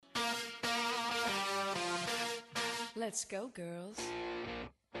Let's go, girls.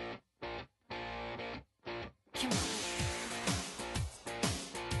 Come on.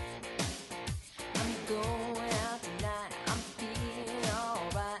 I'm going out tonight. I'm feeling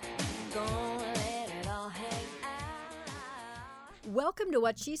alright. Gonna let it all hang out. Welcome to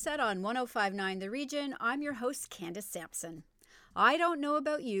What She Said on 105.9 The Region. I'm your host, Candace Sampson. I don't know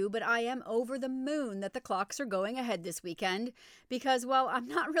about you, but I am over the moon that the clocks are going ahead this weekend because, while I'm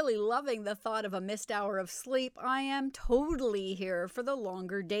not really loving the thought of a missed hour of sleep, I am totally here for the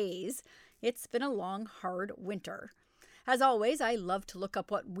longer days. It's been a long, hard winter. As always, I love to look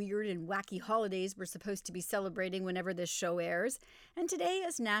up what weird and wacky holidays we're supposed to be celebrating whenever this show airs, and today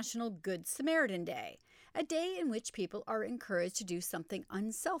is National Good Samaritan Day, a day in which people are encouraged to do something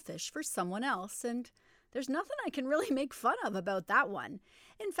unselfish for someone else, and there's nothing I can really make fun of about that one.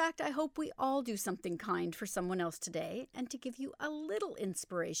 In fact, I hope we all do something kind for someone else today. And to give you a little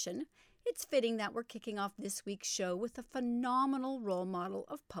inspiration, it's fitting that we're kicking off this week's show with a phenomenal role model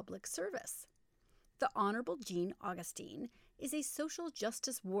of public service. The Honourable Jean Augustine is a social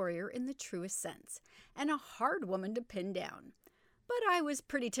justice warrior in the truest sense, and a hard woman to pin down. But I was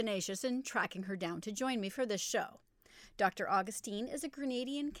pretty tenacious in tracking her down to join me for this show. Dr. Augustine is a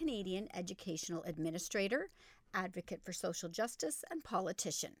Grenadian-Canadian educational administrator, advocate for social justice, and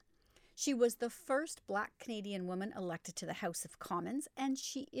politician. She was the first Black Canadian woman elected to the House of Commons, and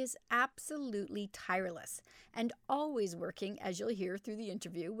she is absolutely tireless and always working, as you'll hear through the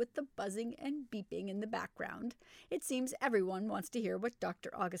interview, with the buzzing and beeping in the background. It seems everyone wants to hear what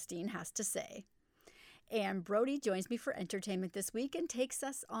Dr. Augustine has to say. And Brodie joins me for entertainment this week and takes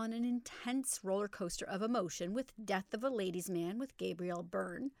us on an intense roller coaster of emotion with Death of a Ladies' Man with Gabriel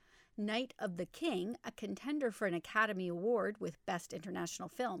Byrne, Night of the King, a contender for an Academy Award with Best International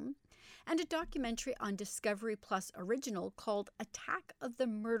Film, and a documentary on Discovery Plus original called Attack of the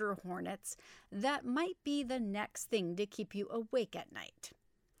Murder Hornets that might be the next thing to keep you awake at night.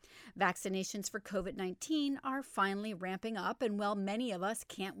 Vaccinations for COVID-19 are finally ramping up, and while many of us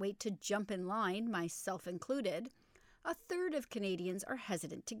can't wait to jump in line, myself included, a third of Canadians are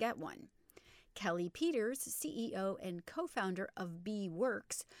hesitant to get one. Kelly Peters, CEO and co-founder of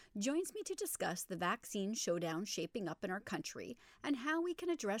BEworks, joins me to discuss the vaccine showdown shaping up in our country and how we can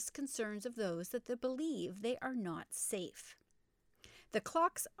address concerns of those that believe they are not safe. The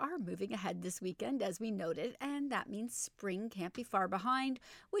clocks are moving ahead this weekend, as we noted, and that means spring can't be far behind,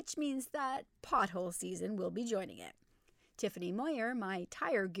 which means that pothole season will be joining it. Tiffany Moyer, my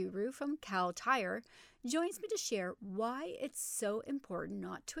tire guru from Kal Tire, joins me to share why it's so important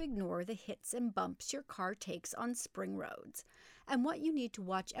not to ignore the hits and bumps your car takes on spring roads, and what you need to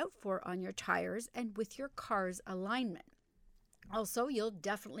watch out for on your tires and with your car's alignment. Also, you'll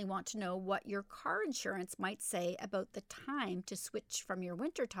definitely want to know what your car insurance might say about the time to switch from your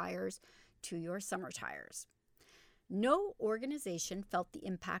winter tires to your summer tires. No organization felt the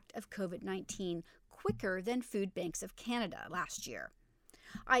impact of COVID-19 quicker than Food Banks of Canada last year.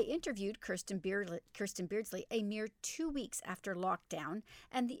 I interviewed Kirsten Beardsley a mere 2 weeks after lockdown,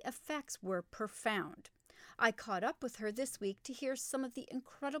 and the effects were profound. I caught up with her this week to hear some of the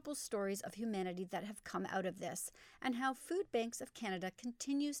incredible stories of humanity that have come out of this, and how Food Banks of Canada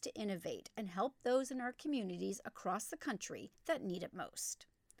continues to innovate and help those in our communities across the country that need it most.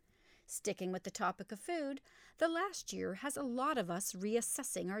 Sticking with the topic of food, the last year has a lot of us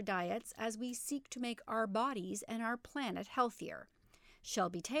reassessing our diets as we seek to make our bodies and our planet healthier.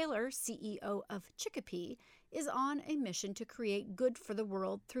 Shelby Taylor, CEO of Chickapea, is on a mission to create good for the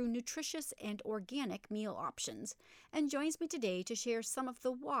world through nutritious and organic meal options, and joins me today to share some of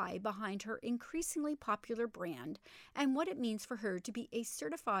the why behind her increasingly popular brand and what it means for her to be a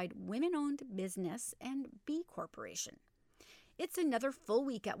certified women-owned business and B Corporation. It's another full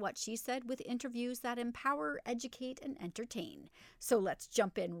week at What She Said with interviews that empower, educate, and entertain. So let's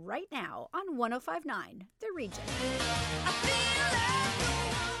jump in right now on 105.9 The Region. I feel like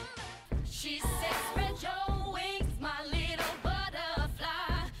she said, spread your wings, my little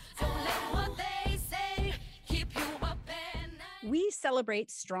butterfly. Don't let what they say keep you up at night. We celebrate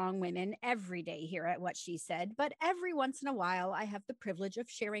strong women every day here at What She Said, but every once in a while I have the privilege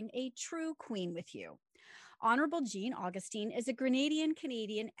of sharing a true queen with you. Honourable Jean Augustine is a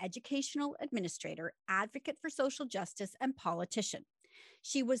Grenadian-Canadian educational administrator, advocate for social justice, and politician.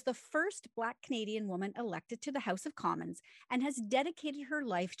 She was the first Black Canadian woman elected to the House of Commons and has dedicated her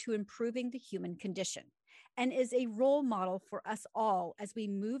life to improving the human condition, and is a role model for us all as we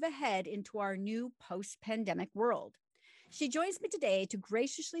move ahead into our new post-pandemic world. She joins me today to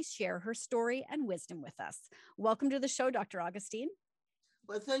graciously share her story and wisdom with us. Welcome to the show, Dr. Augustine.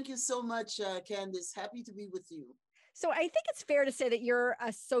 Well, thank you so much, Candace. Happy to be with you. So I think it's fair to say that you're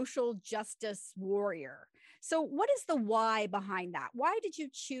a social justice warrior. So what is the why behind that? Why did you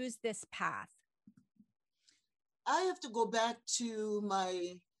choose this path? I have to go back to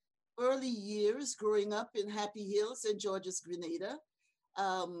my early years growing up in Happy Hills in Georgia's Grenada,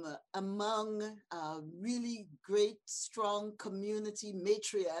 among really great, strong community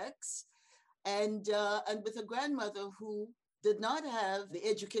matriarchs, and with a grandmother who did not have the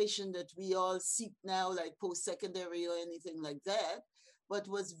education that we all seek now, like post-secondary or anything like that, but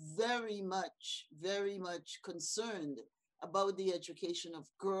was very much concerned about the education of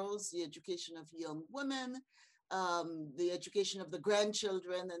girls, the education of young women, the education of the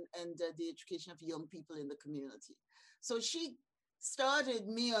grandchildren, and the education of young people in the community. So she started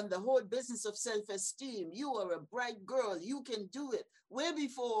me on the whole business of self-esteem. You are a bright girl, you can do it. Way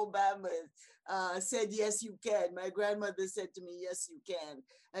before Obama said, yes, you can. My grandmother said to me, yes, you can.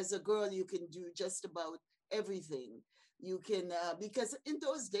 As a girl, you can do just about everything. You can, because in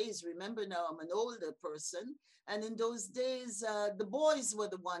those days, remember now, I'm an older person, and in those days, the boys were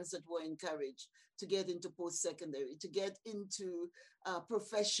the ones that were encouraged to get into post-secondary, to get into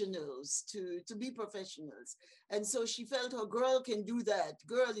professionals, to be professionals. And so she felt, oh, girl can do that.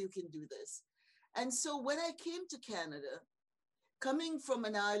 Girl, you can do this. And so when I came to Canada, coming from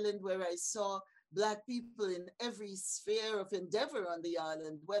an island where I saw Black people in every sphere of endeavor on the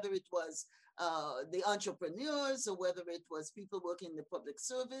island, whether it was the entrepreneurs or whether it was people working in the public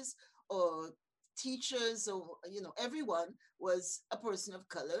service or teachers, or, you know, everyone was a person of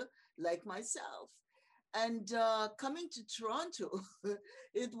color like myself. And coming to Toronto,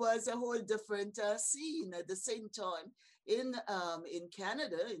 it was a whole different scene. At the same time, in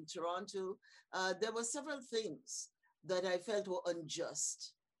Canada, in Toronto, there were several things that I felt were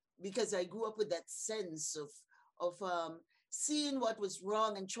unjust, because I grew up with that sense of seeing what was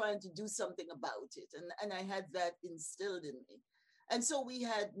wrong and trying to do something about it. And I had that instilled in me. And so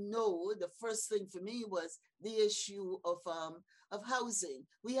the first thing for me was the issue of housing.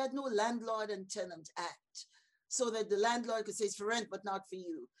 We had no landlord and tenant act, so that the landlord could say it's for rent, but not for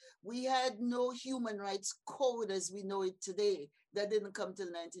you. We had no human rights code as we know it today. That didn't come till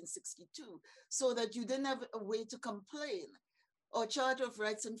 1962, so that you didn't have a way to complain. Or Charter of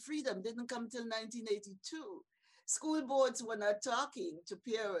Rights and Freedom didn't come till 1982. School boards were not talking to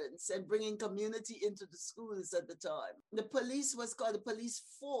parents and bringing community into the schools at the time. The police was called the police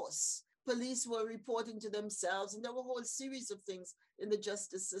force. Police were reporting to themselves, and there were a whole series of things in the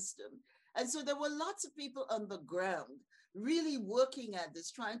justice system. And so there were lots of people on the ground really working at this,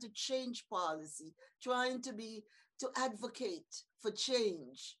 trying to change policy, trying to advocate for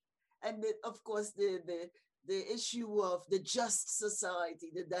change. And of course, the issue of the just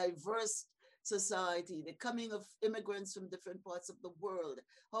society, the diverse society, the coming of immigrants from different parts of the world.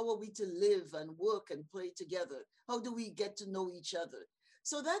 How are we to live and work and play together? How do we get to know each other?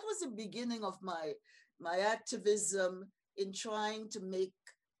 So that was the beginning of my activism in trying to make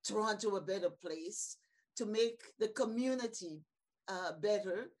Toronto a better place, to make the community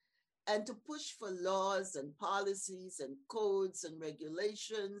better, and to push for laws and policies and codes and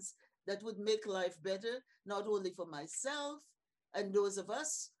regulations that would make life better, not only for myself and those of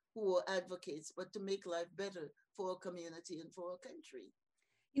us who are advocates, but to make life better for our community and for our country.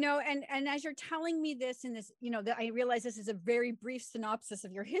 You know, and as you're telling me this in this, you know, I realize this is a very brief synopsis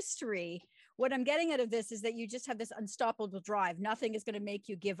of your history. What I'm getting out of this is that you just have this unstoppable drive. Nothing is going to make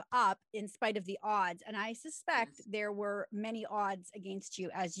you give up in spite of the odds. And I suspect Yes. there were many odds against you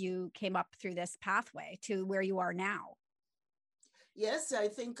as you came up through this pathway to where you are now. Yes, I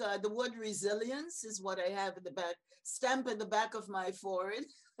think the word resilience is what I have in the back, stamp in the back of my forehead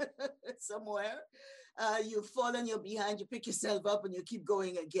somewhere. You fall on your behind, you pick yourself up and you keep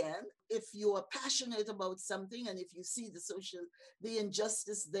going again. If you are passionate about something and if you see the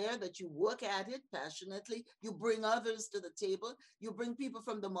injustice there, that you work at it passionately, you bring others to the table, you bring people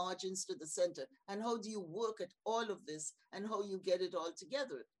from the margins to the center. And how do you work at all of this and how you get it all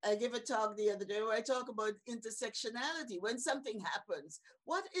together? I gave a talk the other day where I talk about intersectionality. When something happens,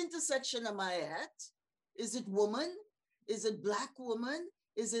 what intersection am I at? Is it woman? Is it Black woman?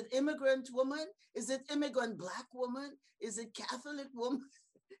 Is it immigrant woman? Is it immigrant Black woman? Is it Catholic woman?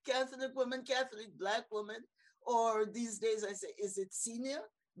 Catholic woman, Catholic Black woman? Or these days I say, is it senior,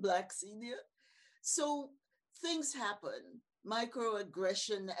 Black senior? So things happen.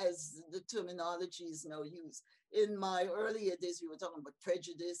 Microaggression, as the terminology is now used. In my earlier days, we were talking about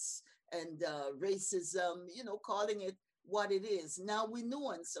prejudice and racism, you know, calling it what it is. Now we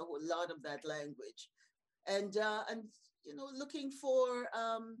nuance a whole lot of that language. And you know, looking for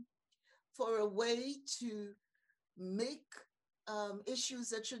a way to make issues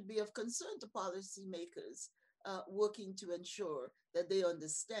that should be of concern to policymakers working to ensure that they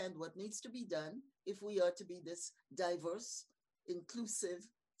understand what needs to be done if we are to be this diverse, inclusive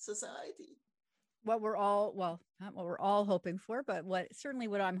society. What we're all, well, not what we're all hoping for, but what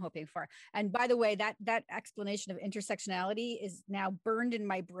I'm hoping for. And by the way, that explanation of intersectionality is now burned in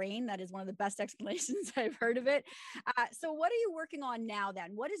my brain. That is one of the best explanations I've heard of it. So what are you working on now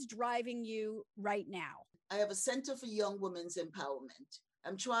then? What is driving you right now? I have a Center for Young Women's Empowerment.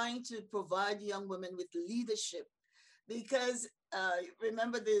 I'm trying to provide young women with leadership because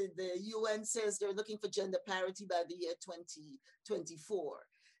remember the UN says they're looking for gender parity by the year 2024.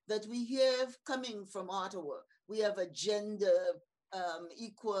 That we hear coming from Ottawa, we have a gender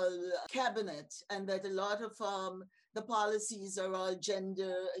equal cabinet, and that a lot of the policies are all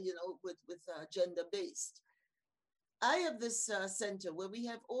gender, with gender based. I have this center where we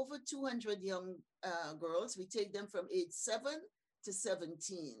have over 200 young girls. We take them from age 7 to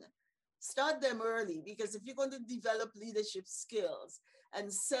 17. Start them early, because if you're going to develop leadership skills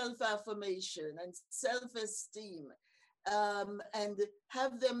and self-affirmation and self-esteem, and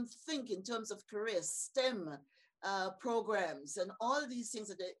have them think in terms of career, STEM programs, and all these things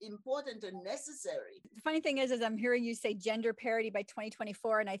that are important and necessary. The funny thing is I'm hearing you say gender parity by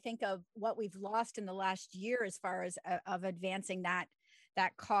 2024, and I think of what we've lost in the last year as far as of advancing that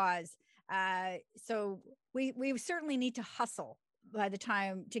cause. So we certainly need to hustle by the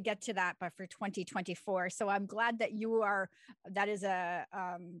time to get to that, but for 2024. So I'm glad that that is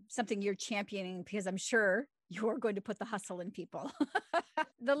something you're championing, because I'm sure you're going to put the hustle in people.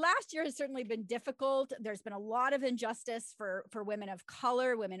 The last year has certainly been difficult. There's been a lot of injustice for women of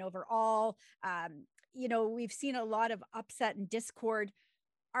color, women overall. We've seen a lot of upset and discord.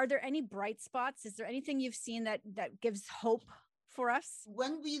 Are there any bright spots? Is there anything you've seen that gives hope for us?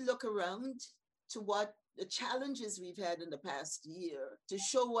 When we look around to what the challenges we've had in the past year, to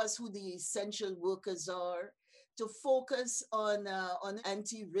show us who the essential workers are, to focus on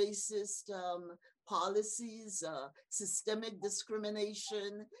anti-racist policies, systemic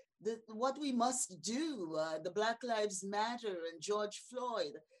discrimination, what we must do, the Black Lives Matter and George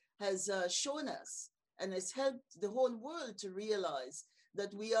Floyd has shown us and has helped the whole world to realize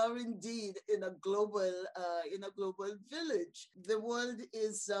that we are indeed in a global village. The world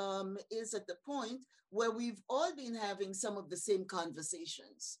is at the point where we've all been having some of the same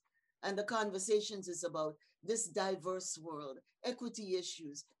conversations. And the conversations is about this diverse world, equity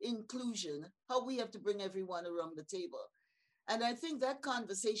issues, inclusion, how we have to bring everyone around the table. And I think that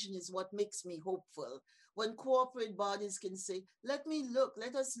conversation is what makes me hopeful. When corporate bodies can say, let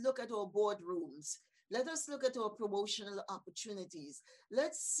us look at our boardrooms. Let us look at our promotional opportunities.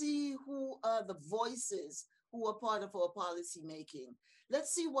 Let's see who are the voices who are part of our policy making.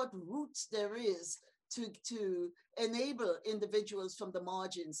 Let's see what roots there is to enable individuals from the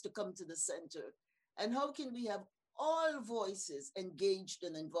margins to come to the center. And how can we have all voices engaged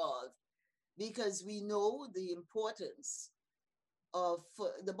and involved? Because we know the importance of,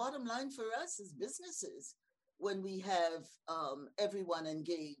 the bottom line for us is businesses, when we have everyone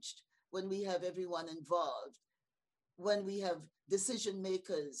engaged, when we have everyone involved, when we have decision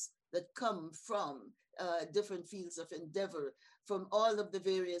makers that come from different fields of endeavor, from all of the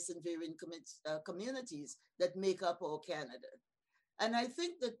various and varying communities that make up our Canada. And I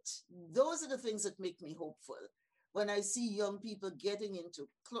think that those are the things that make me hopeful. When I see young people getting into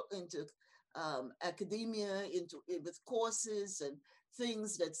academia, with courses and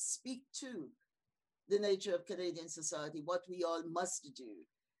things that speak to the nature of Canadian society, what we all must do.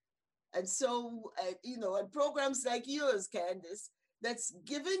 And so, and programs like yours, Candice, that's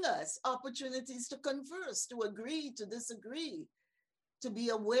giving us opportunities to converse, to agree, to disagree, to be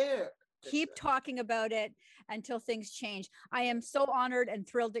aware. Keep talking about it until things change. I am so honored and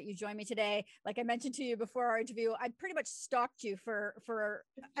thrilled that you joined me today. Like I mentioned to you before our interview, I pretty much stalked you for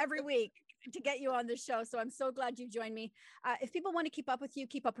every week to get you on the show. So I'm so glad you joined me. If people want to keep up with you,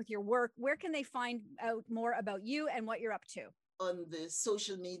 keep up with your work, where can they find out more about you and what you're up to? On the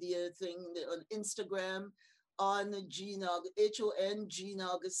social media thing, on Instagram, on HON Jean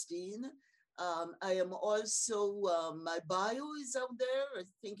Augustine. I am also, my bio is out there. I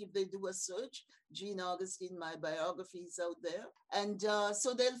think if they do a search, Jean Augustine, my biography is out there. And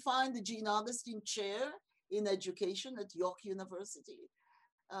so they'll find the Jean Augustine Chair in Education at York University.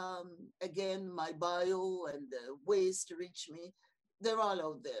 Again, my bio and the ways to reach me, they're all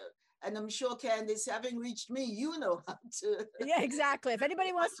out there. And I'm sure, Candice, having reached me, you know how to. Yeah, exactly. If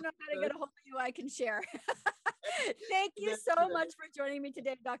anybody wants to know how to get a hold of you, I can share. Thank you so much for joining me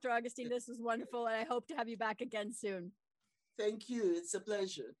today, Dr. Augustine. This was wonderful, and I hope to have you back again soon. Thank you. It's a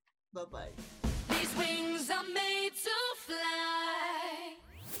pleasure. Bye-bye. These wings are made to fly.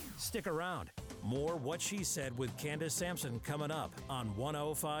 Stick around. More What She Said with Candace Sampson coming up on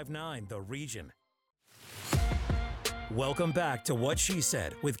 1059 The Region. Welcome back to What She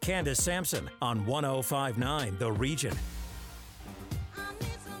Said with Candace Sampson on 1059 The Region. I need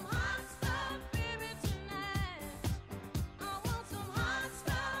some hot stuff, baby, tonight. I want some hot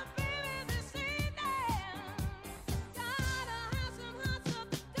stuff, baby, this evening. Gotta have some hot stuff,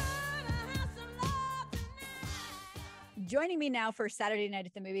 gotta have some love tonight. Joining me now for Saturday Night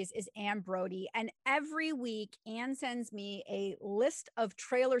at the Movies is Anne Brodie. And every week, Anne sends me a list of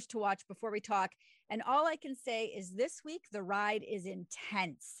trailers to watch before we talk. And all I can say is this week, the ride is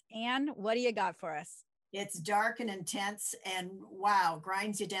intense. Anne, what do you got for us? It's dark and intense and wow,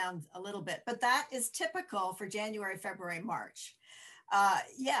 grinds you down a little bit. But that is typical for January, February, March.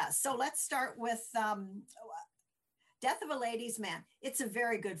 So let's start with Death of a Ladies' Man. It's a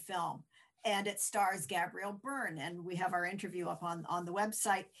very good film. And it stars Gabriel Byrne, and we have our interview up on the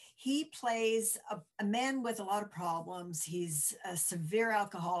website. He plays a man with a lot of problems. He's a severe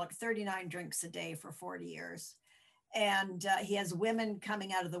alcoholic, 39 drinks a day for 40 years. And he has women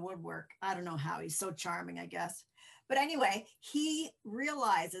coming out of the woodwork. I don't know how. He's so charming, I guess. But anyway, he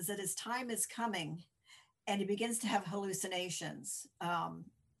realizes that his time is coming, and he begins to have hallucinations.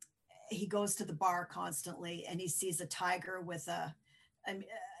 He goes to the bar constantly, and he sees a tiger with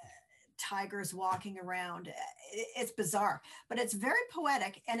tigers walking around. It's bizarre, but it's very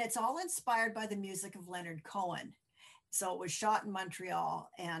poetic, and it's all inspired by the music of Leonard Cohen. So it was shot in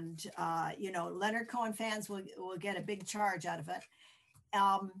Montreal, and Leonard Cohen fans will get a big charge out of it.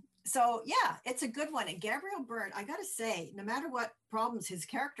 So yeah, it's a good one. And Gabriel Byrne, I gotta say, no matter what problems his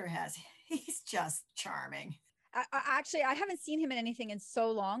character has, he's just charming. Actually, I haven't seen him in anything in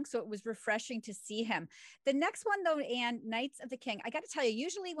so long, so it was refreshing to see him. The next one, though, Anne, Knights of the King. I got to tell you,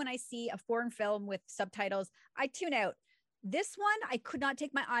 usually when I see a foreign film with subtitles, I tune out. This one, I could not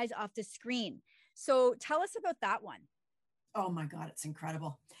take my eyes off the screen. So tell us about that one. Oh my God, it's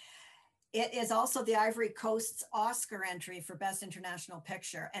incredible. It is also the Ivory Coast's Oscar entry for Best International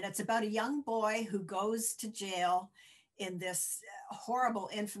Picture. And it's about a young boy who goes to jail in this horrible,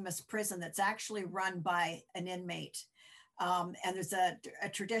 infamous prison that's actually run by an inmate. And there's a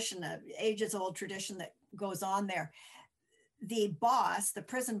tradition, an ages-old tradition that goes on there. The boss, the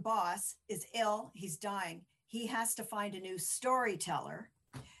prison boss, is ill. He's dying. He has to find a new storyteller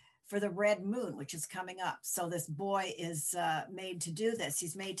for the Red Moon, which is coming up. So this boy is made to do this.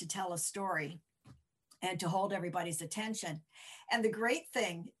 He's made to tell a story and to hold everybody's attention. And the great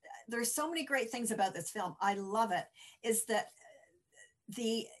thing, there's so many great things about this film, I love it, is that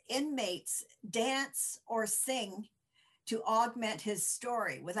the inmates dance or sing to augment his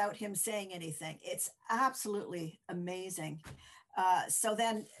story without him saying anything. It's absolutely amazing. So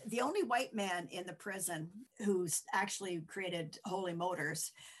then the only white man in the prison who's actually created Holy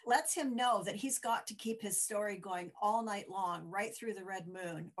Motors lets him know that he's got to keep his story going all night long, right through the Red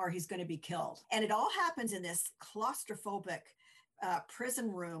Moon, or he's going to be killed. And it all happens in this claustrophobic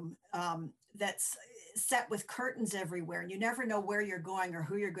prison room that's set with curtains everywhere, and you never know where you're going or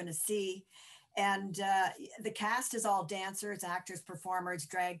who you're going to see. And the cast is all dancers, actors, performers,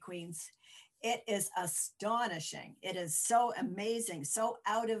 drag queens. It is astonishing. It is so amazing, so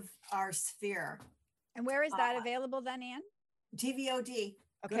out of our sphere. And where is that available then, Anne? TVOD.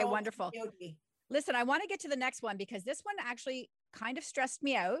 Okay, wonderful. TVOD. Listen, I want to get to the next one because this one actually kind of stressed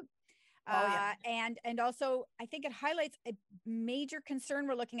me out. And also I think it highlights a major concern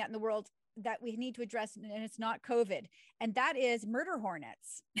we're looking at in the world that we need to address, and it's not COVID, and that is Murder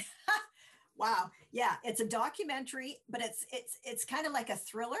Hornets. Wow. Yeah, it's a documentary, but it's kind of like a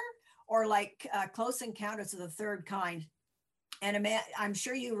thriller or like Close Encounters of the Third Kind. And a man, I'm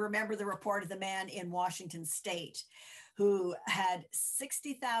sure you remember the report of the man in Washington State who had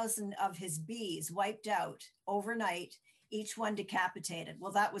 60,000 of his bees wiped out overnight, each one decapitated.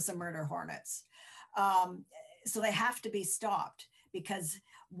 Well, that was the Murder Hornets. So they have to be stopped, because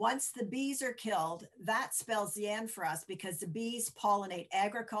once the bees are killed, that spells the end for us, because the bees pollinate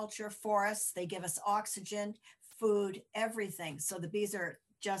agriculture, forests, they give us oxygen, food, everything. So the bees are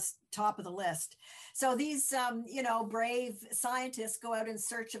just top of the list. So these, brave scientists go out in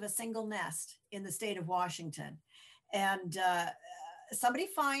search of a single nest in the state of Washington. And somebody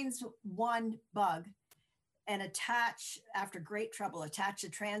finds one bug and after great trouble, attach a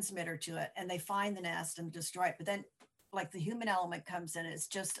transmitter to it, and they find the nest and destroy it. But then like the human element comes in, it's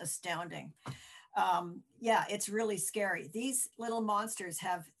just astounding. It's really scary. These little monsters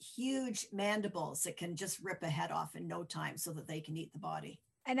have huge mandibles that can just rip a head off in no time so that they can eat the body.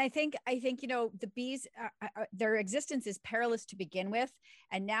 And I think, the bees, their existence is perilous to begin with.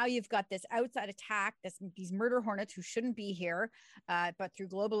 And now you've got this outside attack, these murder hornets who shouldn't be here, but through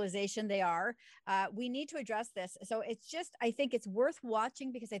globalization, they are. We need to address this. So I think it's worth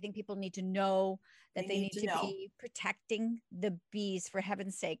watching because I think people need to know that they need to be protecting the bees, for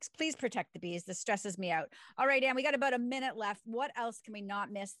heaven's sakes. Please protect the bees. This stresses me out. All right, Anne, we got about a minute left. What else can we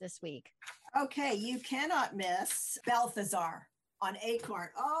not miss this week? Okay, you cannot miss Balthazar on Acorn.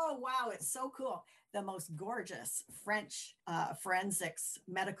 Oh, wow, it's so cool. The most gorgeous French forensics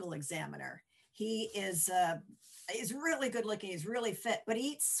medical examiner. He is he's really good looking. He's really fit, but he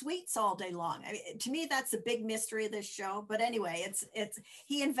eats sweets all day long. I mean, to me, that's a big mystery of this show. But anyway, it's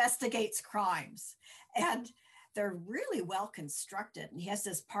he investigates crimes, and they're really well constructed. And he has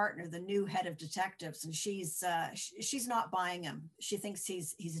this partner, the new head of detectives, and she's not buying him. She thinks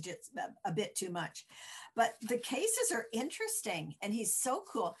he's just a bit too much. But the cases are interesting, and he's so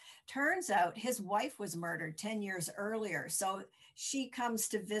cool. Turns out his wife was murdered 10 years earlier. So she comes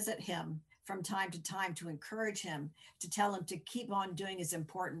to visit him from time to time to encourage him, to tell him to keep on doing his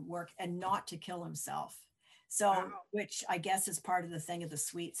important work and not to kill himself. So, wow. Which I guess is part of the thing of the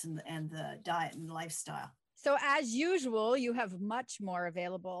sweets and the diet and lifestyle. So as usual, you have much more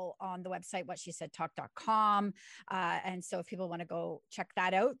available on the website, whatshesaidtalk.com. And so if people want to go check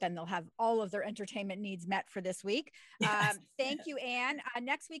that out, then they'll have all of their entertainment needs met for this week. Yes. Thank you, Anne.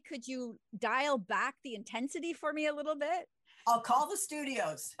 Next week, could you dial back the intensity for me a little bit? I'll call the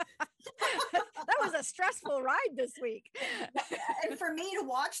studios. That was a stressful ride this week. And for me to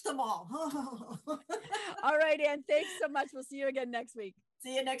watch them all. All right, Anne, thanks so much. We'll see you again next week.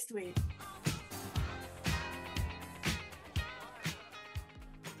 See you next week.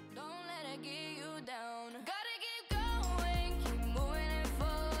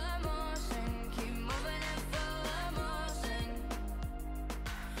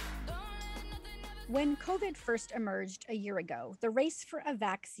 When COVID first emerged a year ago, the race for a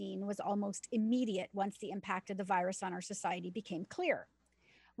vaccine was almost immediate once the impact of the virus on our society became clear.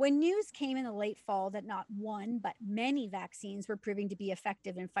 When news came in the late fall that not one, but many vaccines were proving to be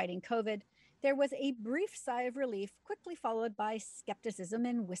effective in fighting COVID, there was a brief sigh of relief, quickly followed by skepticism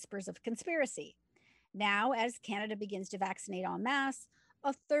and whispers of conspiracy. Now, as Canada begins to vaccinate en masse,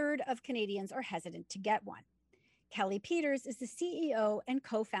 a third of Canadians are hesitant to get one. Kelly Peters is the CEO and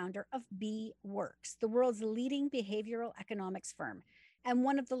co-founder of BEworks, the world's leading behavioral economics firm and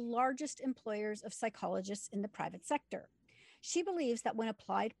one of the largest employers of psychologists in the private sector. She believes that when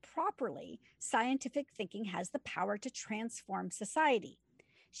applied properly, scientific thinking has the power to transform society.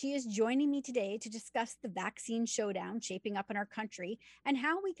 She is joining me today to discuss the vaccine showdown shaping up in our country and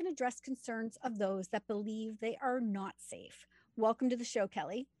how we can address concerns of those that believe they are not safe. Welcome to the show,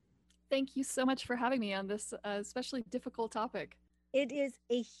 Kelly. Thank you so much for having me on this especially difficult topic. It is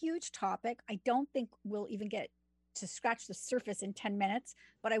a huge topic. I don't think we'll even get to scratch the surface in 10 minutes,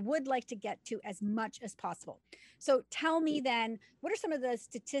 but I would like to get to as much as possible. So tell me then, what are some of the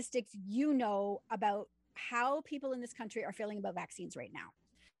statistics you know about how people in this country are feeling about vaccines right now?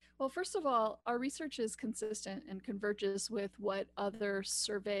 Well, first of all, our research is consistent and converges with what other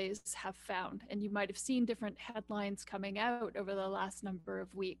surveys have found. And you might have seen different headlines coming out over the last number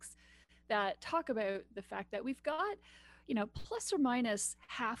of weeks that talk about the fact that we've got, plus or minus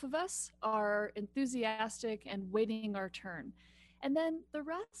half of us are enthusiastic and waiting our turn. And then the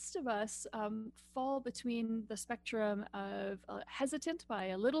rest of us fall between the spectrum of hesitant by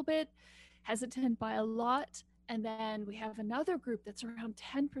a little bit, hesitant by a lot. And then we have another group that's around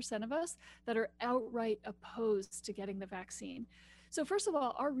 10% of us that are outright opposed to getting the vaccine. So first of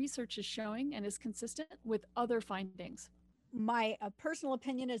all, our research is showing and is consistent with other findings. My personal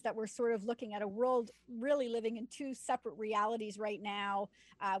opinion is that we're sort of looking at a world really living in two separate realities right now.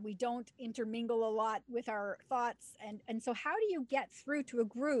 We don't intermingle a lot with our thoughts. And so how do you get through to a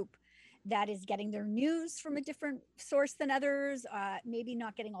group that is getting their news from a different source than others, maybe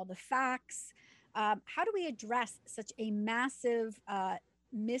not getting all the facts? How do we address such a massive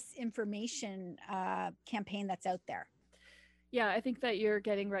misinformation campaign that's out there? Yeah, I think that you're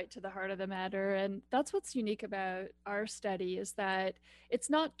getting right to the heart of the matter. And that's what's unique about our study is that it's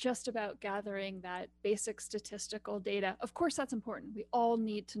not just about gathering that basic statistical data. Of course, that's important. We all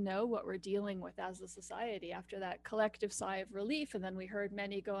need to know what we're dealing with as a society after that collective sigh of relief. And then we heard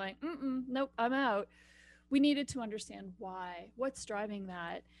many going, nope, I'm out. We needed to understand why, what's driving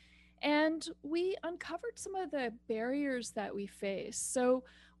that. And we uncovered some of the barriers that we face. So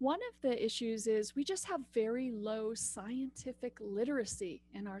one of the issues is we just have very low scientific literacy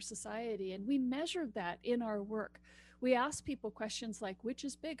in our society. And we measured that in our work. We asked people questions like, which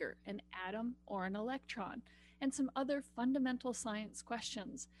is bigger, an atom or an electron? and some other fundamental science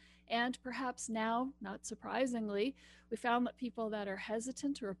questions. And perhaps now, not surprisingly, we found that people that are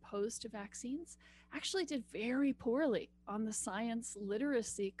hesitant or opposed to vaccines actually did very poorly on the science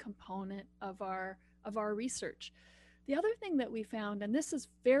literacy component of our research. The other thing that we found, and this is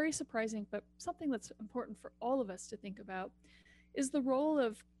very surprising, but something that's important for all of us to think about, is the role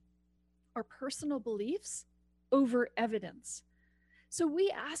of our personal beliefs over evidence. So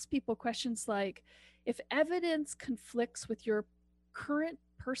we ask people questions like, if evidence conflicts with your current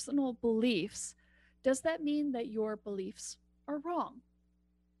personal beliefs, does that mean that your beliefs are wrong?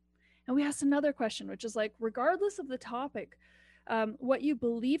 And we asked another question, which is like, regardless of the topic, what you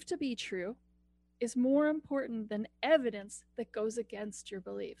believe to be true is more important than evidence that goes against your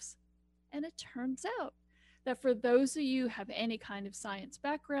beliefs. And it turns out that for those of you who have any kind of science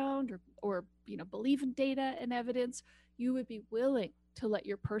background or believe in data and evidence, you would be willing to let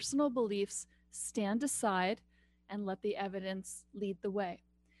your personal beliefs stand aside and let the evidence lead the way.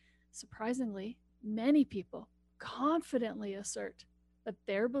 Surprisingly, many people confidently assert that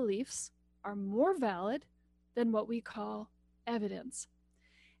their beliefs are more valid than what we call evidence.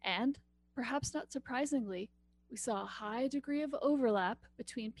 And perhaps not surprisingly, we saw a high degree of overlap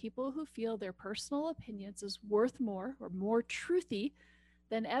between people who feel their personal opinions is worth more or more truthy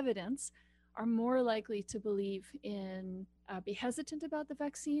than evidence, are more likely to believe in, be hesitant about the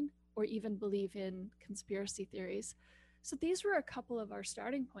vaccine, or even believe in conspiracy theories. So these were a couple of our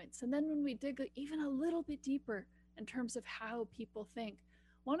starting points. And then when we dig even a little bit deeper in terms of how people think,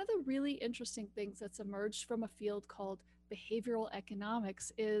 one of the really interesting things that's emerged from a field called behavioral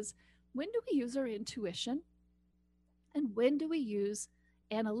economics is, when do we use our intuition and when do we use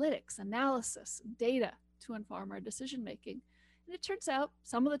analytics, analysis, data to inform our decision making? And it turns out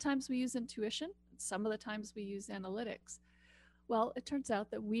some of the times we use intuition, and some of the times we use analytics. Well, it turns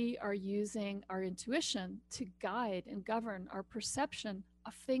out that we are using our intuition to guide and govern our perception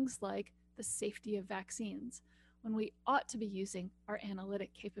of things like the safety of vaccines, when we ought to be using our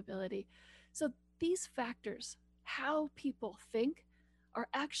analytic capability. So these factors, how people think, are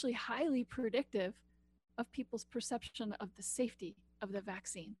actually highly predictive of people's perception of the safety of the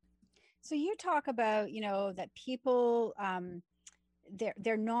vaccine. So you talk about, that people,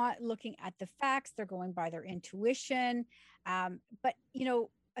 they're not looking at the facts, they're going by their intuition. But,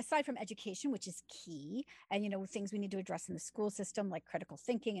 aside from education, which is key, and, things we need to address in the school system, like critical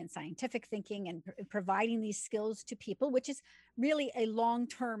thinking and scientific thinking, and providing these skills to people, which is really a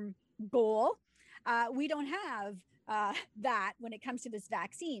long-term goal. We don't have that when it comes to this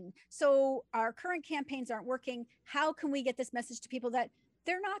vaccine. So our current campaigns aren't working. How can we get this message to people that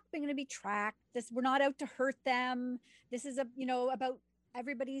they're not going to be tracked? We're not out to hurt them. This is about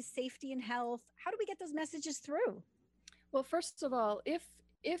everybody's safety and health. How do we get those messages through? Well, first of all,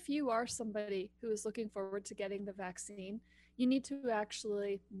 if you are somebody who is looking forward to getting the vaccine, you need to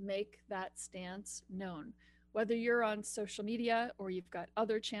actually make that stance known. Whether you're on social media or you've got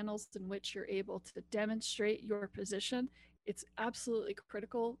other channels in which you're able to demonstrate your position, it's absolutely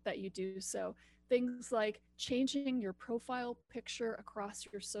critical that you do so. Things like changing your profile picture across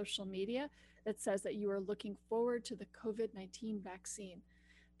your social media that says that you are looking forward to the COVID-19 vaccine.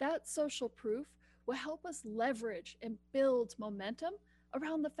 That social proof will help us leverage and build momentum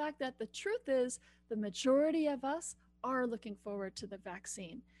around the fact that the truth is the majority of us are looking forward to the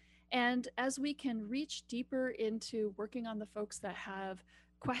vaccine. And as we can reach deeper into working on the folks that have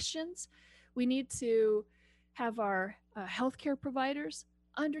questions, we need to have our healthcare providers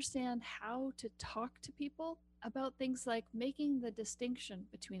understand how to talk to people about things like making the distinction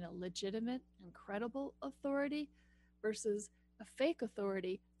between a legitimate and credible authority versus a fake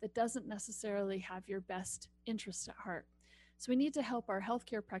authority that doesn't necessarily have your best interest at heart. So we need to help our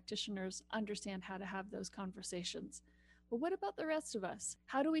healthcare practitioners understand how to have those conversations. But what about the rest of us?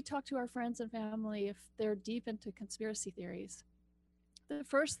 How do we talk to our friends and family if they're deep into conspiracy theories? The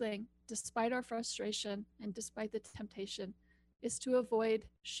first thing, despite our frustration and despite the temptation, is to avoid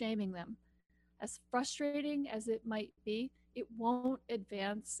shaming them. As frustrating as it might be, it won't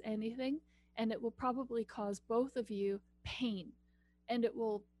advance anything, and it will probably cause both of you pain, and it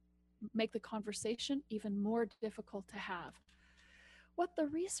will make the conversation even more difficult to have. What the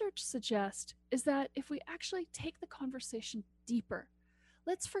research suggests is that if we actually take the conversation deeper,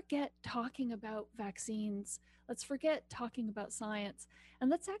 let's forget talking about vaccines, let's forget talking about science, and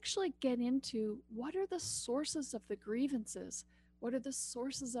let's actually get into what are the sources of the grievances, what are the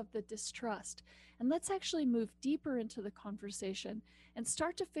sources of the distrust, and let's actually move deeper into the conversation and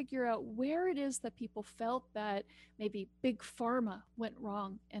start to figure out where it is that people felt that maybe big pharma went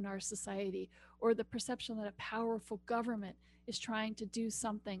wrong in our society, or the perception that a powerful government is trying to do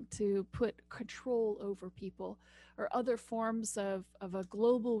something to put control over people, or other forms of a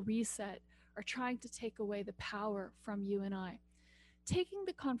global reset are trying to take away the power from you and I. Taking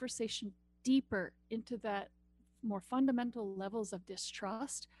the conversation deeper into that more fundamental levels of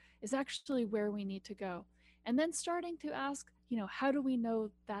distrust is actually where we need to go. And then starting to ask, how do we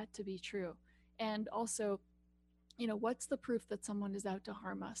know that to be true? And also, what's the proof that someone is out to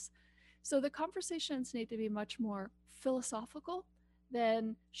harm us? So the conversations need to be much more philosophical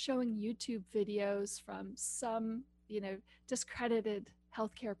than showing YouTube videos from some, discredited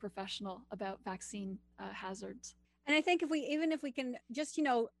healthcare professional about vaccine hazards. And I think even if we can just,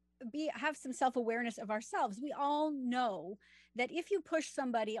 have some self-awareness of ourselves, we all know that if you push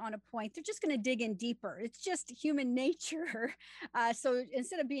somebody on a point, they're just going to dig in deeper. It's just human nature. So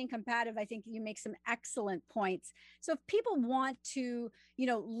instead of being combative, I think you make some excellent points. So if people want to,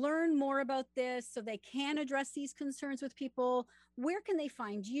 learn more about this so they can address these concerns with people, where can they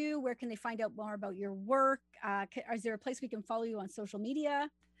find you? Where can they find out more about your work? Is there a place we can follow you on social media?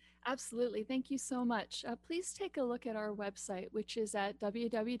 Absolutely. Thank you so much. Please take a look at our website, which is at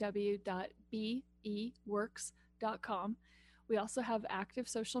www.BEworks.com. We also have active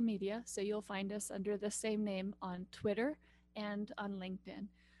social media, so you'll find us under the same name on Twitter and on LinkedIn.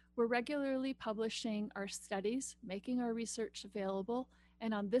 We're regularly publishing our studies, making our research available.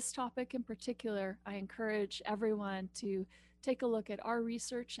 And on this topic in particular, I encourage everyone to take a look at our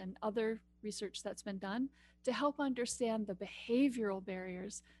research and other research that's been done to help understand the behavioral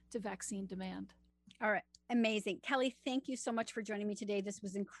barriers to vaccine demand. All right. Amazing. Kelly, thank you so much for joining me today. This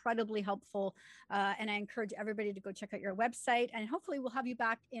was incredibly helpful. And I encourage everybody to go check out your website, and hopefully we'll have you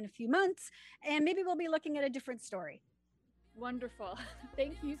back in a few months, and maybe we'll be looking at a different story. Wonderful.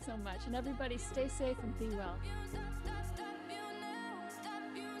 Thank you so much. And everybody stay safe and be well.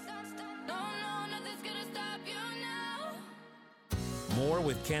 More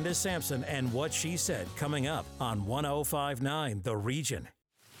with Candace Sampson and What She Said coming up on 105.9 The Region.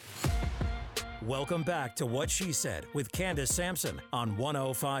 Welcome back to What She Said with Candace Sampson on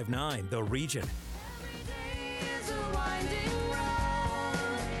 105.9 The Region.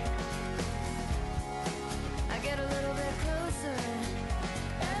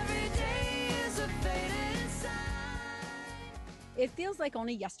 It feels like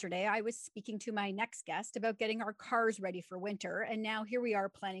only yesterday I was speaking to my next guest about getting our cars ready for winter, and now here we are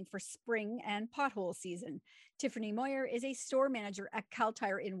planning for spring and pothole season. Tiffany Moyer is a store manager at Kal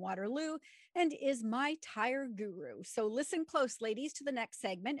Tire in Waterloo and is my tire guru. So listen close, ladies, to the next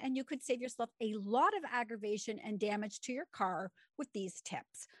segment, and you could save yourself a lot of aggravation and damage to your car with these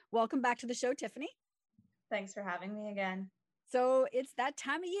tips. Welcome back to the show, Tiffany. Thanks for having me again. So it's that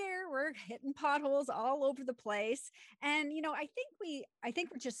time of year. We're hitting potholes all over the place. And, I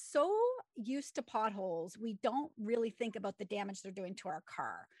think we're just so used to potholes. We don't really think about the damage they're doing to our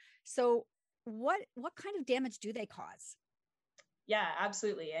car. So what kind of damage do they cause? Yeah,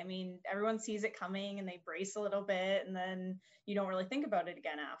 absolutely. I mean, everyone sees it coming and they brace a little bit, and then you don't really think about it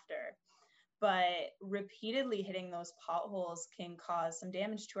again after. But repeatedly hitting those potholes can cause some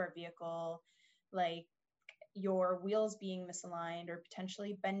damage to our vehicle, like your wheels being misaligned or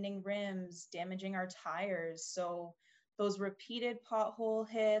potentially bending rims, damaging our tires. So those repeated pothole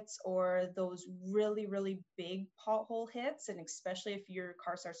hits or those really, really big pothole hits, and especially if your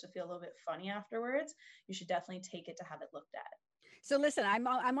car starts to feel a little bit funny afterwards, you should definitely take it to have it looked at. So listen, I'm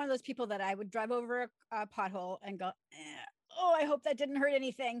one of those people that I would drive over a pothole and go, oh, I hope that didn't hurt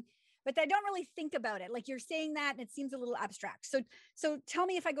anything. But I don't really think about it. Like you're saying that, and it seems a little abstract. So tell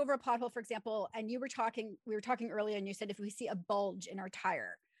me, if I go over a pothole, for example, and we were talking earlier, and you said if we see a bulge in our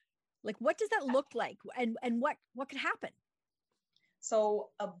tire, like what does that look like, and what could happen?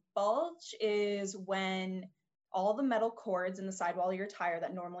 So a bulge is when all the metal cords in the sidewall of your tire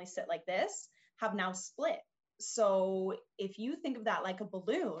that normally sit like this have now split. So if you think of that like a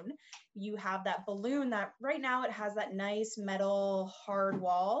balloon, you have that balloon that right now it has that nice metal hard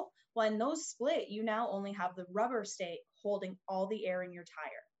wall. When those split, you now only have the rubber stay holding all the air in your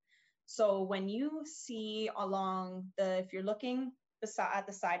tire. So when you see if you're looking at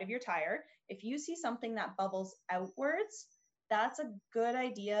the side of your tire, if you see something that bubbles outwards, that's a good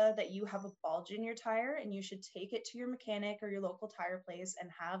idea that you have a bulge in your tire, and you should take it to your mechanic or your local tire place and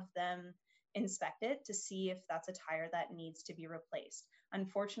have them inspect it to see if that's a tire that needs to be replaced.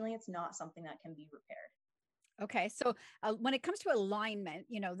 Unfortunately, it's not something that can be repaired. Okay. So when it comes to alignment,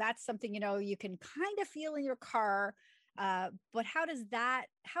 that's something, you can kind of feel in your car. But how does that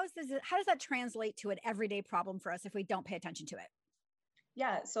translate to an everyday problem for us if we don't pay attention to it?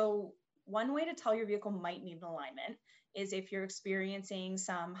 Yeah. So one way to tell your vehicle might need an alignment is if you're experiencing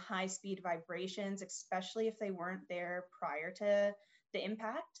some high speed vibrations, especially if they weren't there prior to the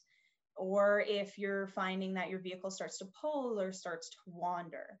impact, or if you're finding that your vehicle starts to pull or starts to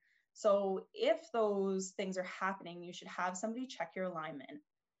wander. So if those things are happening, you should have somebody check your alignment.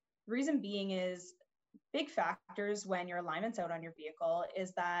 The reason being is big factors when your alignment's out on your vehicle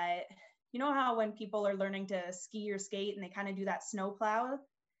is that, you know how when people are learning to ski or skate and they kind of do that snow plow?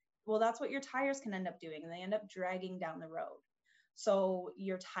 Well, that's what your tires can end up doing, and they end up dragging down the road. So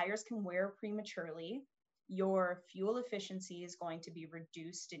your tires can wear prematurely. Your fuel efficiency is going to be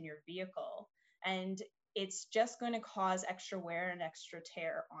reduced in your vehicle, and it's just going to cause extra wear and extra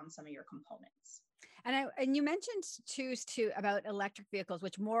tear on some of your components. And you mentioned too about electric vehicles,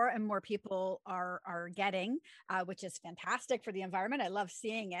 which more and more people are getting, which is fantastic for the environment. I love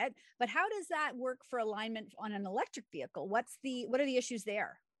seeing it. But how does that work for alignment on an electric vehicle? What are the issues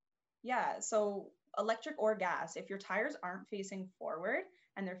there? Yeah, so electric or gas, if your tires aren't facing forward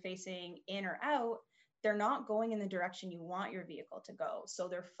and they're facing in or out, they're not going in the direction you want your vehicle to go. So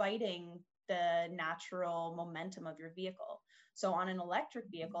they're fighting the natural momentum of your vehicle. So on an electric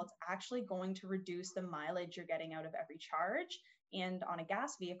vehicle, it's actually going to reduce the mileage you're getting out of every charge. And on a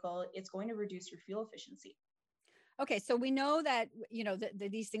gas vehicle, it's going to reduce your fuel efficiency. Okay, so we know that,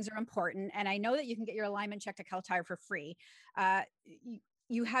 these things are important. And I know that you can get your alignment checked at Kal Tire for free.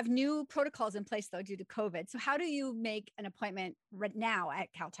 You have new protocols in place, though, due to COVID. So how do you make an appointment right now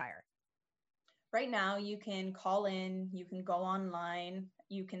at Kal Tire? Right now, you can call in, you can go online,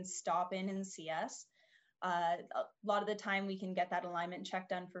 you can stop in and see us. A lot of the time, we can get that alignment check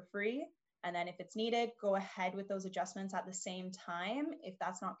done for free. And then if it's needed, go ahead with those adjustments at the same time. If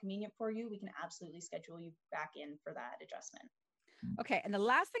that's not convenient for you, we can absolutely schedule you back in for that adjustment. Okay. And the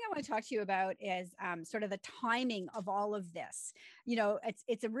last thing I want to talk to you about is sort of the timing of all of this.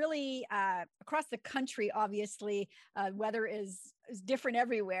 It's a really across the country, obviously, weather is different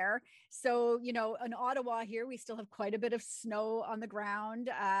everywhere. So, in Ottawa here, we still have quite a bit of snow on the ground.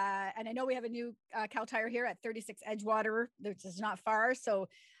 And I know we have a new Kal Tire here at 36 Edgewater, which is not far. So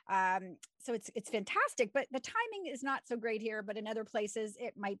it's fantastic, but the timing is not so great here, but in other places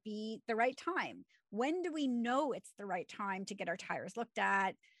it might be the right time. When do we know it's the right time to get our tires looked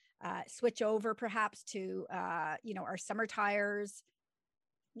at, switch over perhaps to, our summer tires?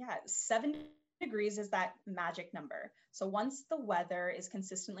 Yeah, 7 degrees is that magic number. So once the weather is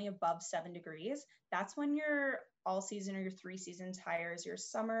consistently above 7 degrees, that's when your all season or your 3-season tires, your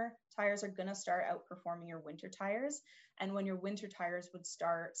summer tires are going to start outperforming your winter tires. And when your winter tires would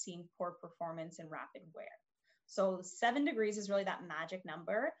start seeing poor performance and rapid wear. So 7 degrees is really that magic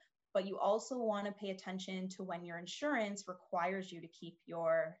number, but you also want to pay attention to when your insurance requires you to keep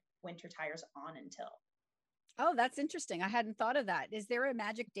your winter tires on until. Oh, that's interesting. I hadn't thought of that. Is there a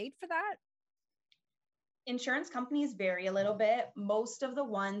magic date for that? Insurance companies vary a little bit. Most of the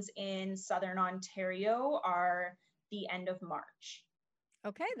ones in Southern Ontario are the end of March.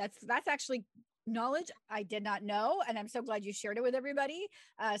 Okay, that's actually knowledge I did not know, and I'm so glad you shared it with everybody.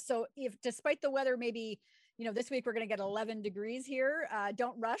 So if despite the weather, maybe this week we're going to get 11 degrees here,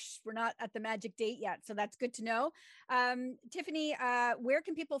 don't rush. We're not at the magic date yet, so that's good to know. Tiffany, where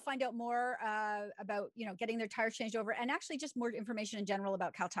can people find out more about getting their tires changed over, and actually just more information in general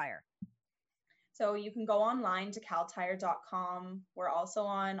about Kal Tire? So you can go online to kaltire.com. We're also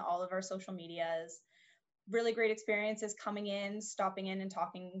on all of our social medias. Really great experiences coming in, stopping in and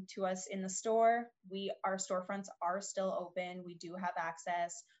talking to us in the store. Our storefronts are still open. We do have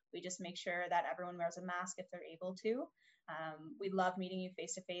access. We just make sure that everyone wears a mask if they're able to. We love meeting you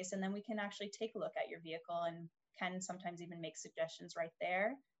face to face, and then we can actually take a look at your vehicle and can sometimes even make suggestions right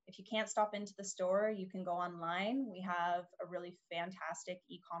there. If you can't stop into the store, you can go online. We have a really fantastic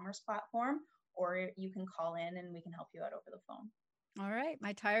e-commerce platform, or you can call in and we can help you out over the phone. All right,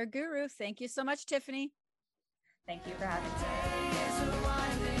 my tire guru. Thank you so much, Tiffany. Thank you for having me.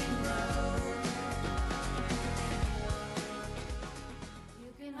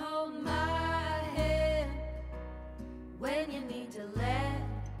 You can hold my hand when you need to let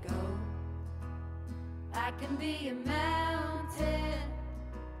go. I can be a mountain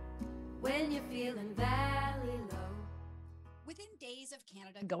when you're feeling valley low. Within days of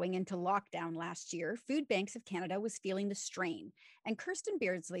Canada going into lockdown last year, Food Banks of Canada was feeling the strain, and Kirsten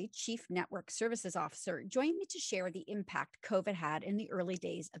Beardsley, Chief Network Services Officer, joined me to share the impact COVID had in the early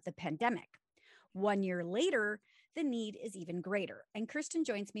days of the pandemic. 1 year later, the need is even greater, and Kirsten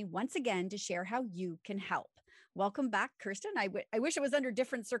joins me once again to share how you can help. Welcome back, Kirsten. I wish it was under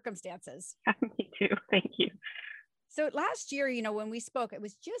different circumstances. Me too. Thank you. So last year, when we spoke, it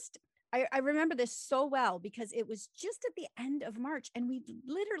was just I remember this so well because it was just at the end of March and we'd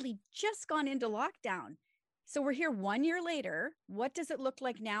literally just gone into lockdown. So we're here 1 year later. What does it look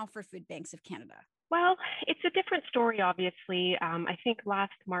like now for Food Banks of Canada? Well, it's a different story, obviously. I think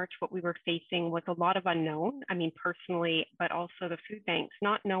last March, what we were facing was a lot of unknown. I mean, personally, but also the food banks,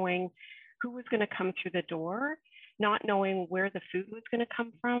 not knowing who was going to come through the door, not knowing where the food was going to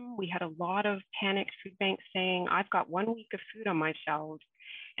come from. We had a lot of panicked food banks saying, I've got 1 week of food on my shelves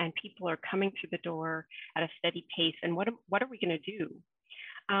and people are coming through the door at a steady pace. And what are we going to do?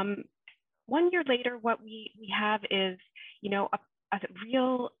 1 year later, what we have is, a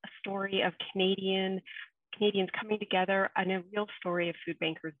real story of Canadians coming together and a real story of food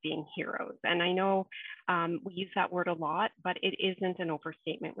bankers being heroes. And I know we use that word a lot, but it isn't an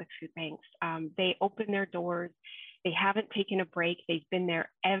overstatement with food banks. They open their doors. They haven't taken a break. They've been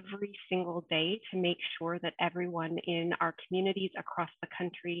there every single day to make sure that everyone in our communities across the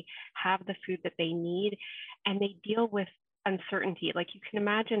country have the food that they need. And they deal with uncertainty. Like, you can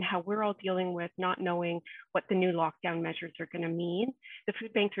imagine how we're all dealing with not knowing what the new lockdown measures are going to mean. The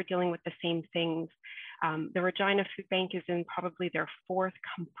food banks are dealing with the same things. The Regina Food Bank is in probably their fourth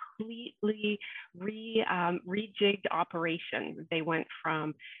completely rejigged operation. They went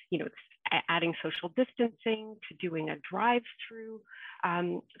from, adding social distancing to doing a drive-through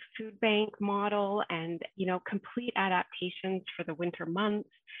food bank model and, complete adaptations for the winter months.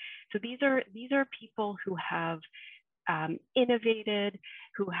 So these are people who have innovated,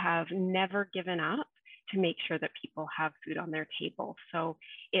 who have never given up to make sure that people have food on their table. So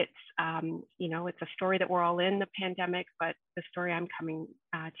it's, it's a story that we're all in the pandemic, but the story I'm coming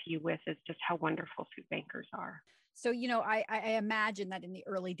to you with is just how wonderful food bankers are. So, I imagine that in the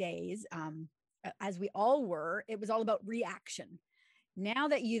early days, as we all were, it was all about reaction. Now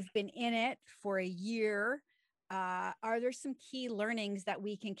that you've been in it for a year, are there some key learnings that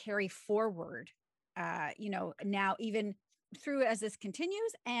we can carry forward, now even through as this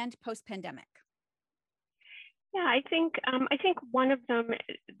continues and post-pandemic? Yeah, I think one of them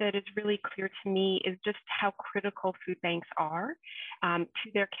that is really clear to me is just how critical food banks are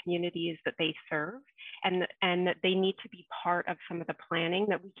to their communities that they serve, and that they need to be part of some of the planning,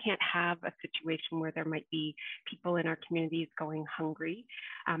 that we can't have a situation where there might be people in our communities going hungry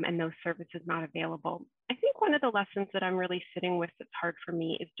and those services not available. I think one of the lessons that I'm really sitting with that's hard for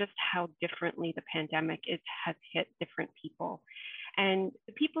me is just how differently the pandemic has hit different people. And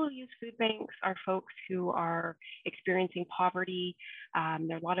the people who use food banks are folks who are experiencing poverty.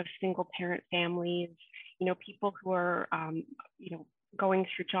 There are a lot of single parent families, people who are, going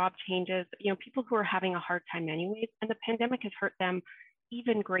through job changes, people who are having a hard time anyways. And the pandemic has hurt them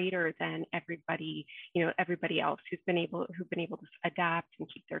even greater than everybody else who've been able to adapt and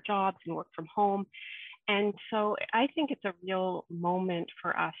keep their jobs and work from home. And so I think it's a real moment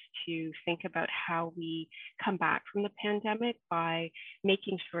for us to think about how we come back from the pandemic by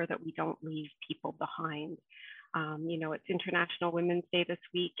making sure that we don't leave people behind. It's International Women's Day this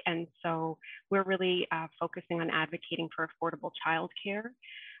week, and so we're really focusing on advocating for affordable childcare.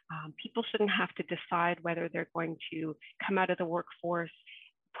 People shouldn't have to decide whether they're going to come out of the workforce,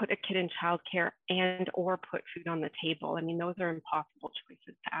 put a kid in childcare, and or put food on the table. I mean, those are impossible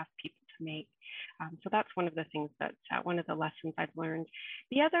choices to ask people to make. So that's one of the things that's one of the lessons I've learned.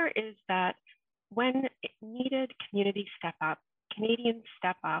 The other is that when needed, communities step up. Canadians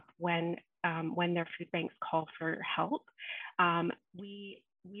step up when their food banks call for help.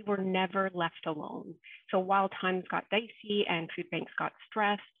 We were never left alone. So while times got dicey and food banks got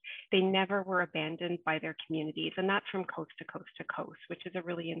stressed, they never were abandoned by their communities. And that's from coast to coast to coast, which is a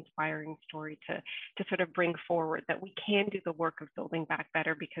really inspiring story to sort of bring forward, that we can do the work of building back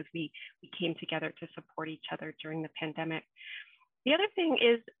better because we came together to support each other during the pandemic. The other thing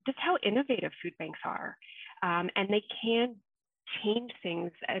is just how innovative food banks are. And they can change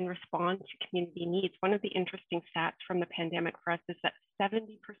things and respond to community needs. One of the interesting stats from the pandemic for us is that 70%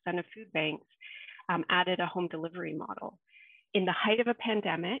 of food banks added a home delivery model in the height of a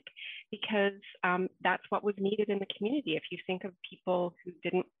pandemic, because that's what was needed in the community. If you think of people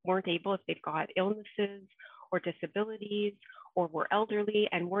who weren't able, if they've got illnesses or disabilities or were elderly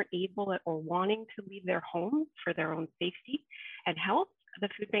and weren't able or wanting to leave their homes for their own safety and health, the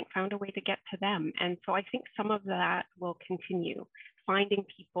food bank found a way to get to them. And so I think some of that will continue, finding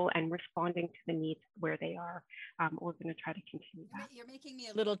people and responding to the needs where they are. We're going to try to continue that. You're making me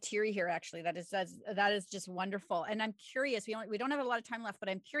a little teary here, actually. That is just wonderful. And I'm curious, we don't have a lot of time left, but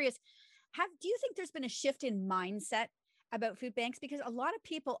I'm curious, do you think there's been a shift in mindset about food banks? Because a lot of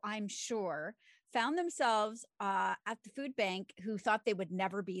people, I'm sure, found themselves at the food bank who thought they would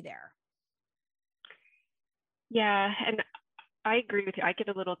never be there. Yeah, and I agree with you. I get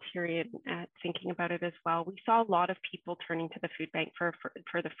a little teary at thinking about it as well. We saw a lot of people turning to the food bank for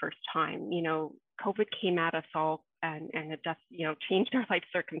the first time. You know, COVID came at us all and it just, you know, changed our life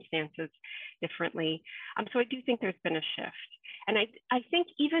circumstances differently. So I do think there's been a shift. And I think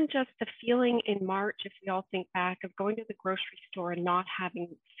even just the feeling in March, if we all think back, of going to the grocery store and not having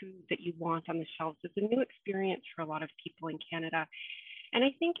food that you want on the shelves is a new experience for a lot of people in Canada. And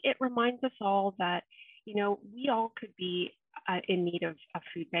I think it reminds us all that, you know, we all could be in need of a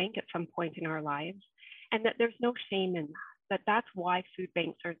food bank at some point in our lives, and that there's no shame in that that's why food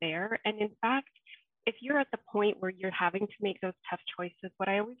banks are there. And in fact, if you're at the point where you're having to make those tough choices, what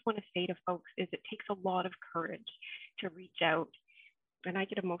I always want to say to folks is it takes a lot of courage to reach out, and I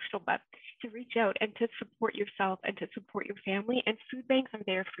get emotional, but to reach out and to support yourself and to support your family. And food banks are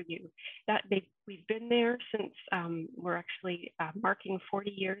there for you. We've been there since we're actually marking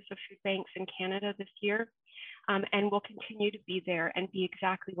 40 years of food banks in Canada this year. And we'll continue to be there and be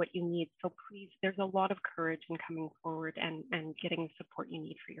exactly what you need. So please, there's a lot of courage in coming forward and getting the support you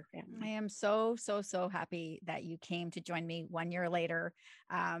need for your family. I am so happy that you came to join me 1 year later.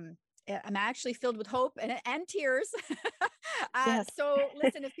 I'm actually filled with hope and tears. Yes. So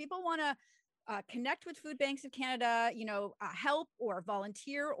listen, if people want to connect with Food Banks of Canada, you know, help or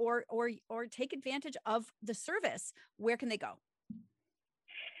volunteer or take advantage of the service, where can they go?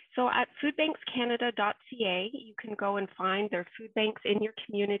 So at foodbankscanada.ca, you can go and find their food banks in your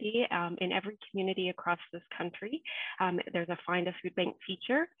community, in every community across this country. There's a Find a Food Bank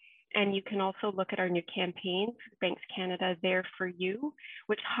feature. And you can also look at our new campaign, Food Banks Canada, There For You,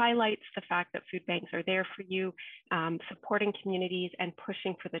 which highlights the fact that food banks are there for you, supporting communities and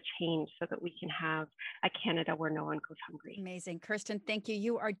pushing for the change so that we can have a Canada where no one goes hungry. Amazing. Kirsten, thank you.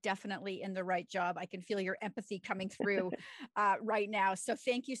 You are definitely in the right job. I can feel your empathy coming through right now. So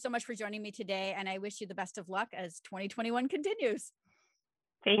thank you so much for joining me today. And I wish you the best of luck as 2021 continues.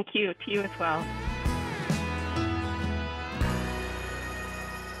 Thank you. To you as well.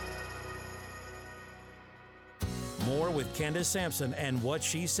 More with Candace Sampson and What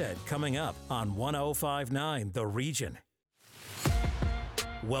She Said coming up on 105.9 The Region.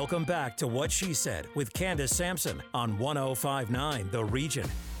 Welcome back to What She Said with Candace Sampson on 105.9 The Region.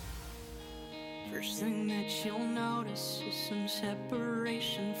 First thing that you'll notice is some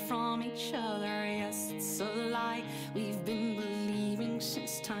separation from each other. Yes, it's a lie we've been believing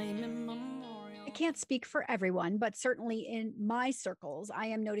since time immemorial. I can't speak for everyone, but certainly in my circles, I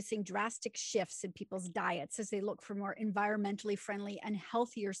am noticing drastic shifts in people's diets as they look for more environmentally friendly and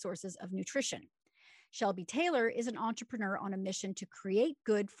healthier sources of nutrition. Shelby Taylor is an entrepreneur on a mission to create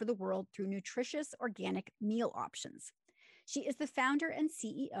good for the world through nutritious organic meal options. She is the founder and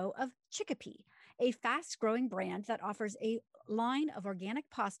CEO of Chickapea, a fast-growing brand that offers a line of organic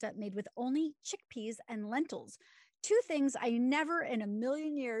pasta made with only chickpeas and lentils. Two things I never in a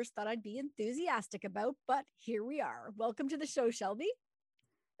million years thought I'd be enthusiastic about, but here we are. Welcome to the show, Shelby.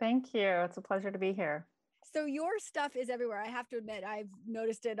 Thank you. It's a pleasure to be here. So your stuff is everywhere. I have to admit, I've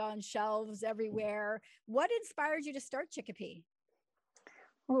noticed it on shelves everywhere. What inspired you to start Chickapea?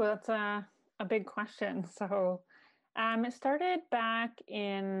 Oh, that's a big question. So it started back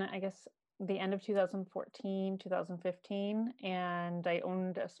in, I guess, the end of 2014, 2015, and I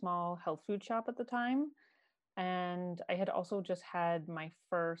owned a small health food shop at the time. And I had also just had my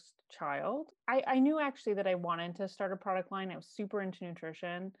first child. I knew actually that I wanted to start a product line. I was super into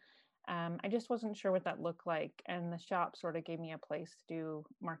nutrition. I just wasn't sure what that looked like. And the shop sort of gave me a place to do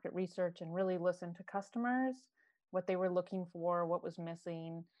market research and really listen to customers, what they were looking for, what was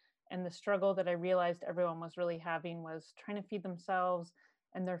missing. And the struggle that I realized everyone was really having was trying to feed themselves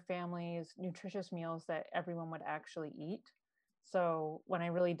and their families nutritious meals that everyone would actually eat. So when I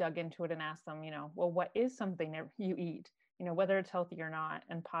really dug into it and asked them, you know, well, what is something that you eat, you know, whether it's healthy or not,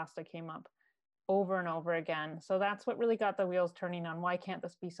 and pasta came up over and over again. So that's what really got the wheels turning on why can't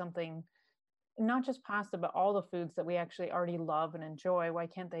this be something, not just pasta, but all the foods that we actually already love and enjoy, why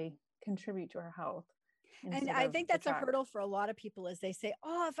can't they contribute to our health? And I think that's a hurdle for a lot of people is they say,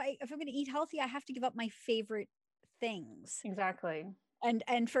 oh, if I'm going to eat healthy, I have to give up my favorite things. Exactly.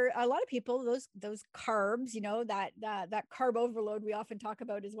 And for a lot of people, those carbs, you know, that carb overload we often talk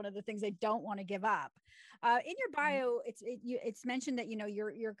about is one of the things they don't want to give up. In your bio, it's mentioned that, you know,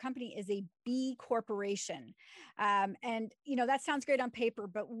 your company is a B corporation, and you know that sounds great on paper,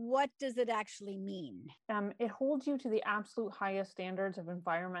 but what does it actually mean? It holds you to the absolute highest standards of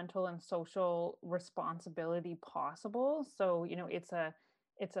environmental and social responsibility possible. So, you know, it's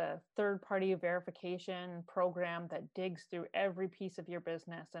a third-party verification program that digs through every piece of your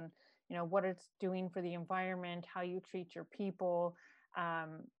business and, you know, what it's doing for the environment, how you treat your people,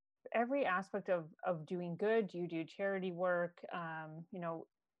 every aspect of doing good. Do you do charity work?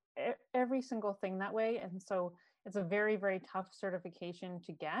 Every single thing that way. And so it's a very, very tough certification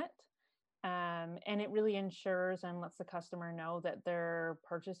to get. And it really ensures and lets the customer know that they're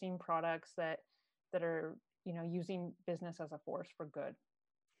purchasing products that are, using business as a force for good.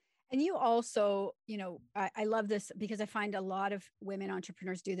 And you also, I love this because I find a lot of women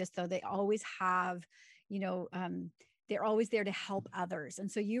entrepreneurs do this, though. They always have, they're always there to help others.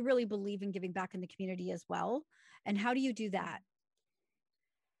 And so you really believe in giving back in the community as well. And how do you do that?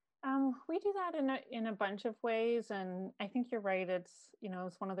 We do that in a bunch of ways. And I think you're right. It's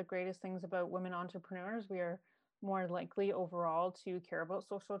one of the greatest things about women entrepreneurs. We are more likely overall to care about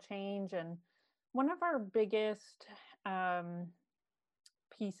social change. And one of our biggest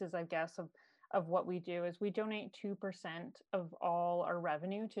pieces, I guess, of what we do is we donate 2% of all our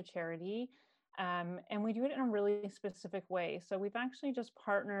revenue to charity. And we do it in a really specific way. So we've actually just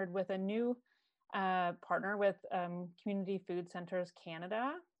partnered with a new partner with Community Food Centres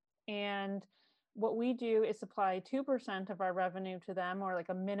Canada. And what we do is supply 2% of our revenue to them, or like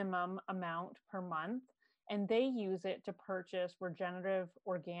a minimum amount per month. And they use it to purchase regenerative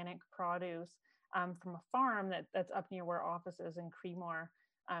organic produce from a farm that's up near where office is in Creemore.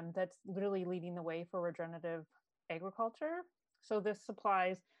 That's literally leading the way for regenerative agriculture. So this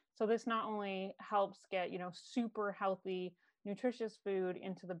not only helps get, super healthy, nutritious food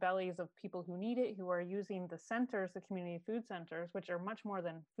into the bellies of people who need it, who are using the centers, the community food centers, which are much more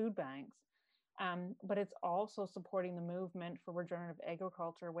than food banks, but it's also supporting the movement for regenerative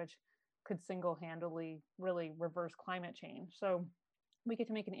agriculture, which could single-handedly really reverse climate change. So we get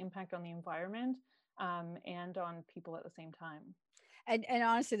to make an impact on the environment and on people at the same time. And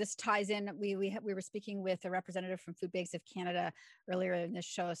honestly, this ties in. We were speaking with a representative from Food Banks of Canada earlier in this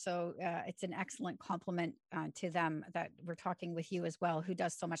show. So it's an excellent compliment to them that we're talking with you as well, who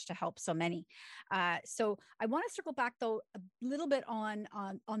does so much to help so many. So I want to circle back, though, a little bit on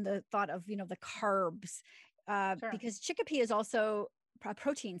the thought of, the carbs, Sure. because Chickapea is also a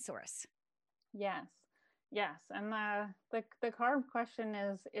protein source. Yes. And the carb question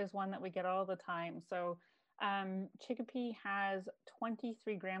is one that we get all the time. So Chickapea has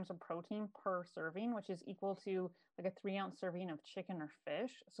 23 grams of protein per serving, which is equal to like a 3-ounce serving of chicken or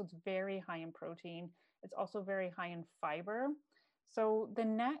fish. So it's very high in protein. It's also very high in fiber. So the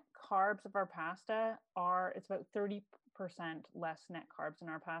net carbs of our pasta it's about 30% less net carbs in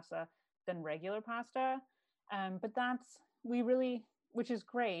our pasta than regular pasta. But which is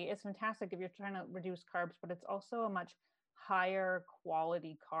great. It's fantastic if you're trying to reduce carbs, but it's also a much higher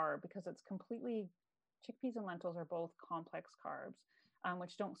quality carb because it's chickpeas and lentils are both complex carbs,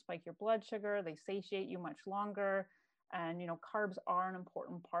 which don't spike your blood sugar. They satiate you much longer. And, carbs are an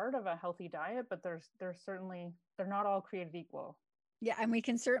important part of a healthy diet, but they're not all created equal. Yeah, and we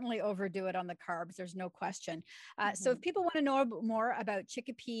can certainly overdo it on the carbs. There's no question. So if people want to know more about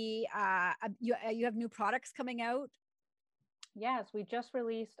Chickapea, you have new products coming out. Yes, we just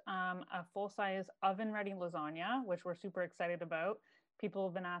released a full-size oven-ready lasagna, which we're super excited about. People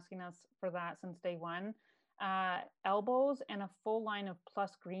have been asking us for that since day one. Elbows and a full line of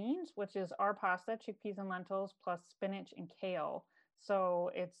plus greens, which is our pasta, chickpeas and lentils, plus spinach and kale.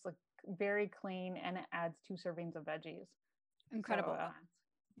 So it's like very clean and it adds 2 servings of veggies. Incredible.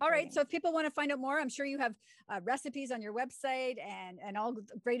 All right. So if people want to find out more, I'm sure you have recipes on your website and all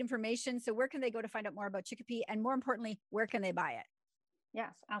great information. So where can they go to find out more about Chickapea? And more importantly, where can they buy it?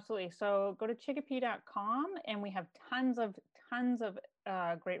 Yes, absolutely. So go to chickapea.com and we have tons of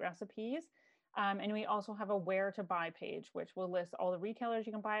great recipes. And we also have a where to buy page, which will list all the retailers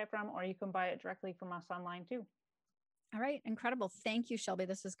you can buy it from, or you can buy it directly from us online too. All right. Incredible. Thank you, Shelby.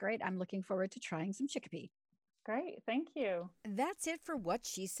 This is great. I'm looking forward to trying some Chickapea. Great. Thank you. That's it for What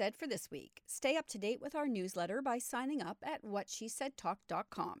She Said for this week. Stay up to date with our newsletter by signing up at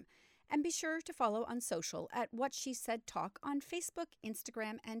whatshesaidtalk.com. And be sure to follow on social at What She Said Talk on Facebook,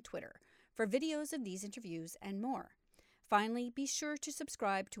 Instagram, and Twitter for videos of these interviews and more. Finally, be sure to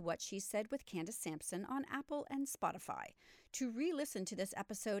subscribe to What She Said with Candace Sampson on Apple and Spotify to re-listen to this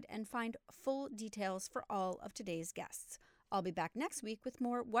episode and find full details for all of today's guests. I'll be back next week with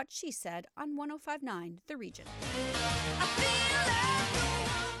more What She Said on 105.9 The Region.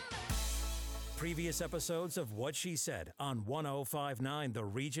 Previous episodes of What She Said on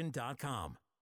 105.9theregion.com.